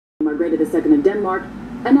Margrethe II of Denmark,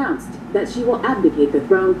 announced that she will abdicate the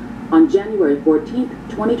throne on January 14,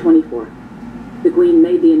 2024. The Queen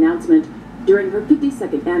made the announcement during her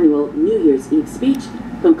 52nd annual New Year's Eve speech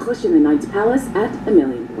from Christian IX's palace at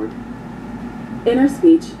Amalienborg. In her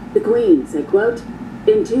speech, the Queen said, quote,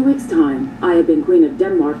 "In 2 weeks' time, I have been Queen of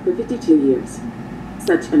Denmark for 52 years.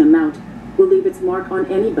 Such an amount will leave its mark on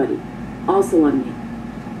anybody, also on me.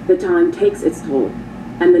 The time takes its toll,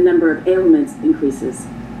 and the number of ailments increases.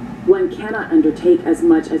 One cannot undertake as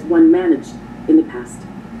much as one managed in the past.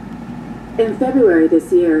 In February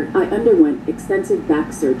this year, I underwent extensive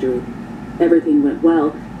back surgery. Everything went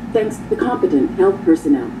well, thanks to the competent health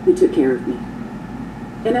personnel who took care of me.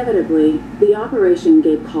 Inevitably, the operation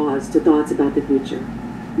gave cause to thoughts about the future,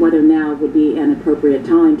 whether now would be an appropriate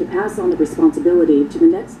time to pass on the responsibility to the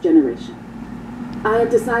next generation. I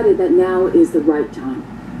have decided that now is the right time.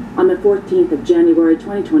 On the 14th of January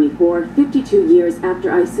 2024, 52 years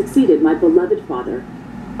after I succeeded my beloved father,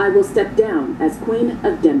 I will step down as Queen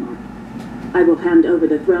of Denmark. I will hand over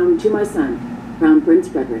the throne to my son, Crown Prince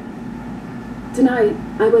Frederick. Tonight,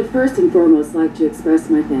 I would first and foremost like to express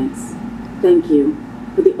my thanks. Thank you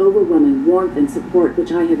for the overwhelming warmth and support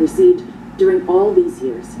which I have received during all these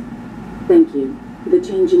years. Thank you for the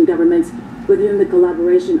changing governments with whom the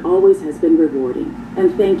collaboration always has been rewarding.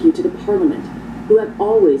 And thank you to the Parliament, who have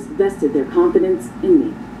always vested their confidence in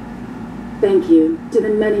me. Thank you to the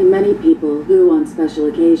many, many people who, on special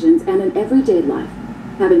occasions and in everyday life,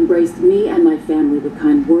 have embraced me and my family with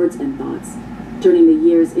kind words and thoughts, turning the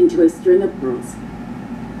years into a string of pearls.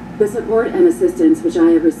 The support and assistance which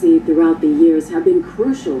I have received throughout the years have been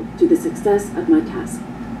crucial to the success of my task.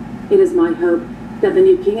 It is my hope that the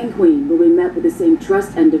new King and Queen will be met with the same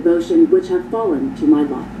trust and devotion which have fallen to my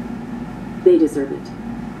lot. They deserve it.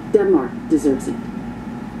 Denmark deserves it.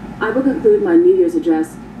 I will conclude my New Year's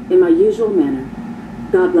address in my usual manner.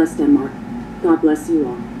 God bless Denmark. God bless you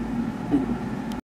all. End quote.